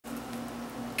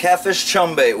Catfish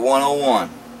Chum Bait 101.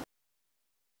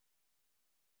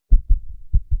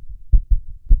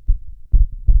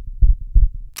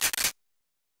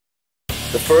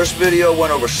 The first video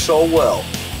went over so well,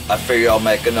 I figure I'll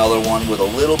make another one with a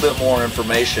little bit more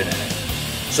information in it.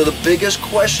 So the biggest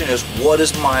question is, what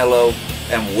is millo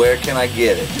and where can I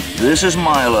get it? This is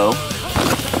millo.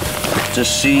 It's a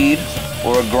seed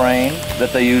or a grain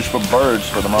that they use for birds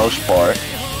for the most part.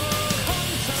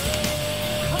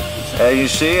 As you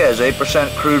see, it has 8%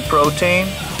 crude protein,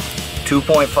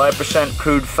 2.5%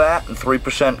 crude fat, and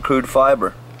 3% crude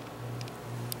fiber.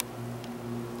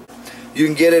 You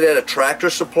can get it at a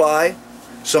Tractor Supply,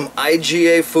 some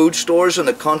IGA food stores in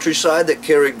the countryside that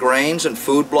carry grains and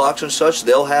food blocks and such,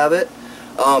 they'll have it.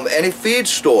 Any feed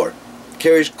store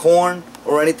carries corn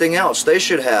or anything else, they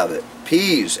should have it.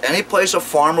 Peas, any place a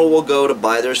farmer will go to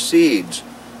buy their seeds,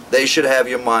 they should have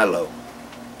your millo.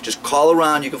 Just call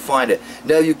around, you can find it.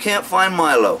 Now you can't find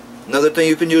millo, another thing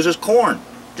you can use is corn.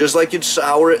 Just like you'd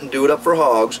sour it and do it up for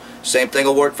hogs, same thing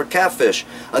will work for catfish.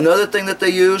 Another thing that they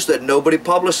use that nobody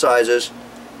publicizes,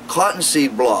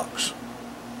 cottonseed blocks.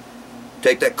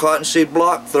 Take that cottonseed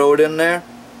block, throw it in there,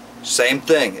 same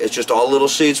thing, it's just all little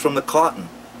seeds from the cotton.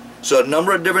 So a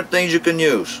number of different things you can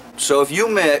use. So if you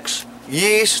mix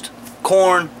yeast,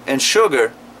 corn, and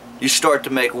sugar, you start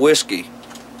to make whiskey,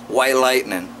 white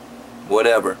lightning,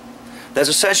 whatever. That's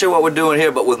essentially what we're doing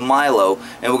here, but with millo,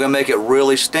 and we're going to make it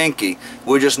really stinky.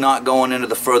 We're just not going into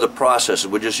the further processes.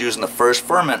 We're just using the first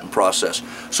fermenting process.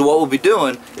 So what we'll be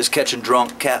doing is catching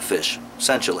drunk catfish,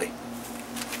 essentially.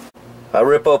 I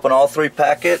rip open all 3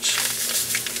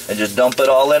 packets and just dump it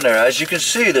all in there. As you can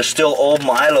see, there's still old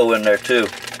millo in there too.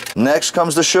 Next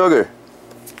comes the sugar.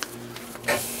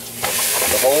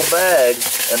 The whole bag,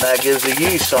 and that gives the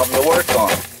yeast something to work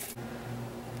on.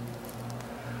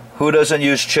 Who doesn't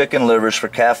use chicken livers for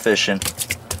catfishing?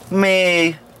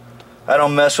 Me! I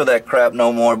don't mess with that crap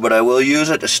no more, but I will use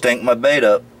it to stink my bait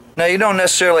up. Now you don't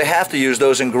necessarily have to use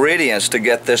those ingredients to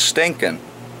get this stinking.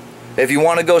 If you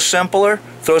want to go simpler,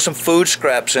 throw some food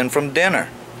scraps in from dinner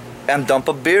and dump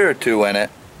a beer or 2 in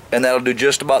it, and that'll do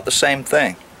just about the same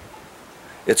thing.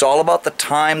 It's all about the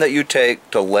time that you take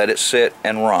to let it sit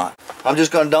and rot. I'm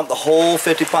just going to dump the whole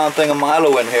 50-pound thing of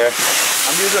millo in here.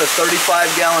 I'm using a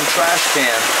 35-gallon trash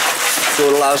can, so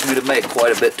it allows me to make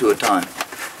quite a bit to a time.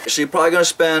 So you're probably going to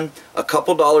spend a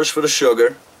couple dollars for the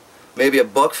sugar, maybe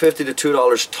 $1.50 to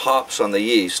 $2 tops on the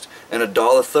yeast, and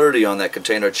 $1.30 on that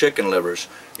container of chicken livers.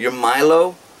 Your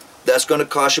millo, that's going to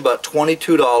cost you about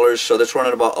 $22, so that's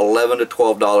running about $11 to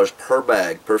 $12 per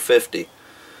bag, per 50.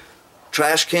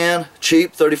 Trash can,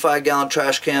 cheap 35-gallon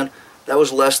trash can, that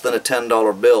was less than a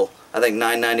 $10 bill. I think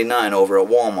 $9.99 over at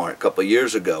Walmart a couple of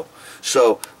years ago.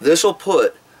 So this will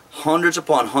put hundreds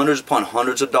upon hundreds upon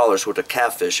hundreds of dollars worth of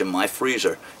catfish in my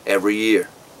freezer every year.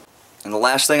 And the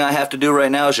last thing I have to do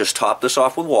right now is just top this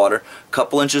off with water, a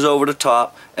couple inches over the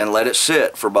top, and let it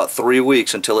sit for about 3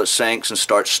 weeks until it sinks and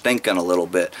starts stinking a little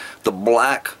bit. The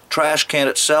black trash can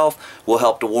itself will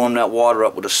help to warm that water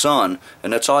up with the sun,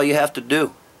 and that's all you have to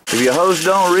do. If your hose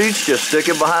don't reach, just stick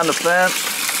it behind the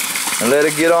fence and let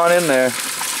it get on in there,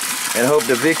 and hope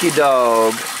the Vicky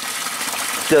dog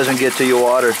doesn't get to your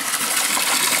water.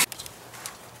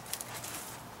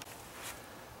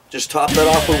 Just top that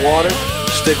off with water,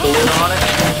 stick the lid on it,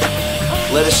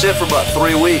 let it sit for about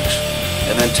 3 weeks,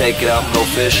 and then take it out and go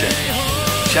fishing.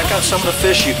 Check out some of the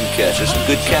fish you can catch. There's some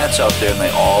good cats out there and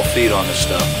they all feed on this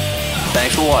stuff.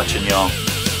 Thanks for watching, y'all.